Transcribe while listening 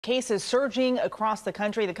Cases surging across the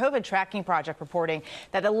country. The COVID Tracking Project reporting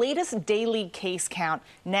that the latest daily case count,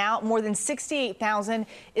 now more than 68,000,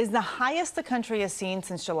 is the highest the country has seen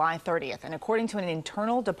since July 30th. And according to an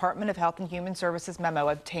internal Department of Health and Human Services memo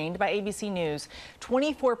obtained by ABC News,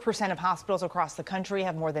 24% of hospitals across the country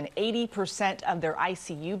have more than 80% of their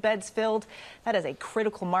ICU beds filled. That is a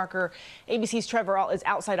critical marker. ABC's Trevor Ault is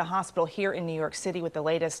outside a hospital here in New York City with the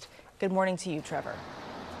latest. Good morning to you, Trevor.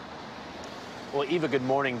 Well, Eva, good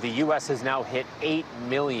morning. The U.S. has now hit 8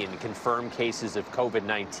 million confirmed cases of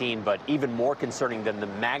COVID-19, but even more concerning than the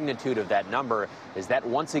magnitude of that number is that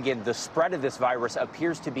once again, the spread of this virus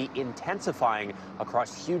appears to be intensifying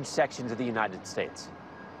across huge sections of the United States.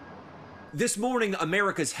 This morning,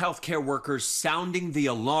 America's healthcare workers sounding the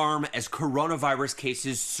alarm as coronavirus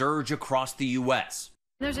cases surge across the U.S.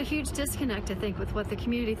 There's a huge disconnect, I think, with what the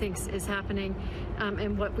community thinks is happening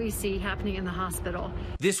and what we see happening in the hospital.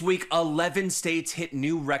 This week, 11 states hit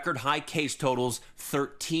new record high case totals,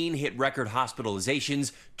 13 hit record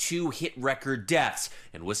hospitalizations, 2 hit record deaths.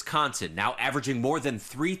 And Wisconsin, now averaging more than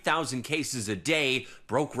 3,000 cases a day,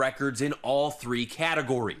 broke records in all 3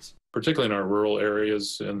 categories. Particularly in our rural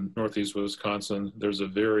areas in northeast Wisconsin, there's a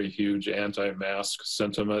very huge anti-mask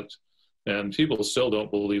sentiment. And people still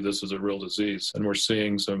don't believe this is a real disease. And we're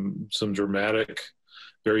seeing some dramatic,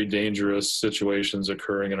 very dangerous situations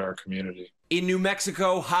occurring in our community. In New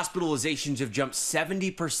Mexico, hospitalizations have jumped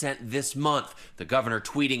 70% this month. The governor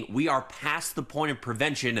tweeting, "We are past the point of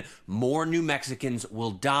prevention. More New Mexicans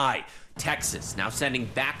will die." Texas now sending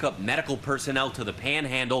backup medical personnel to the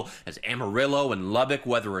Panhandle as Amarillo and Lubbock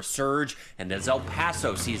weather a surge. And as El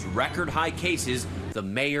Paso sees record high cases, the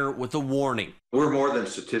mayor with a warning. We're more than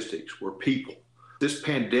statistics. We're people. This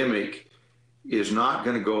pandemic is not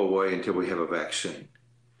going to go away until we have a vaccine.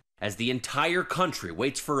 As the entire country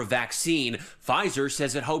waits for a vaccine, Pfizer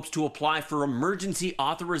says it hopes to apply for emergency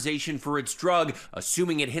authorization for its drug,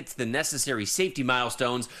 assuming it hits the necessary safety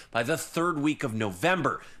milestones by the 3rd week of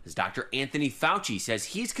November. As Dr. Anthony Fauci says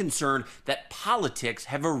he's concerned that politics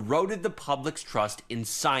have eroded the public's trust in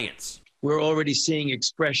science. We're already seeing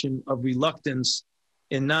expression of reluctance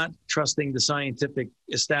in not trusting the scientific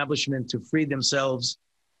establishment to free themselves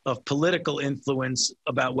of political influence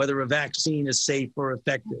about whether a vaccine is safe or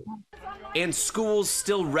effective. And schools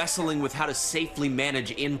still wrestling with how to safely manage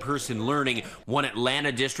in-person learning. One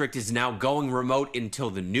Atlanta district is now going remote until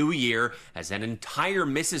the new year as an entire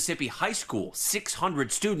Mississippi high school,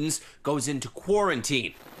 600 students, goes into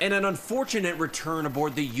quarantine. And an unfortunate return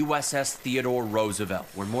aboard the USS Theodore Roosevelt,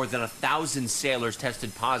 where more than 1,000 sailors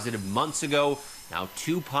tested positive months ago. Now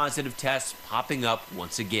 2 positive tests popping up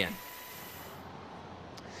once again.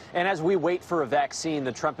 And as we wait for a vaccine,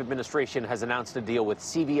 the Trump administration has announced a deal with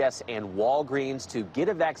CVS and Walgreens to get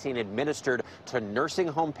a vaccine administered to nursing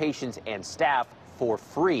home patients and staff for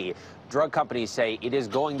free. Drug companies say it is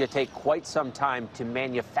going to take quite some time to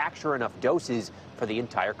manufacture enough doses for the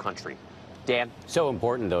entire country. Dan? So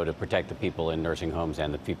important, though, to protect the people in nursing homes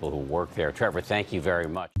and the people who work there. Trevor, thank you very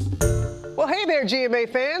much. Well, hey there, GMA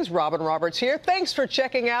fans. Robin Roberts here. Thanks for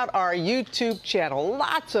checking out our YouTube channel.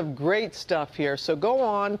 Lots of great stuff here. So go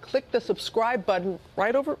on, click the subscribe button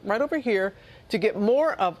right over here to get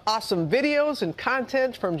more of awesome videos and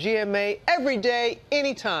content from GMA every day,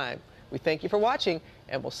 anytime. We thank you for watching,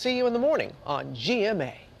 and we'll see you in the morning on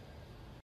GMA.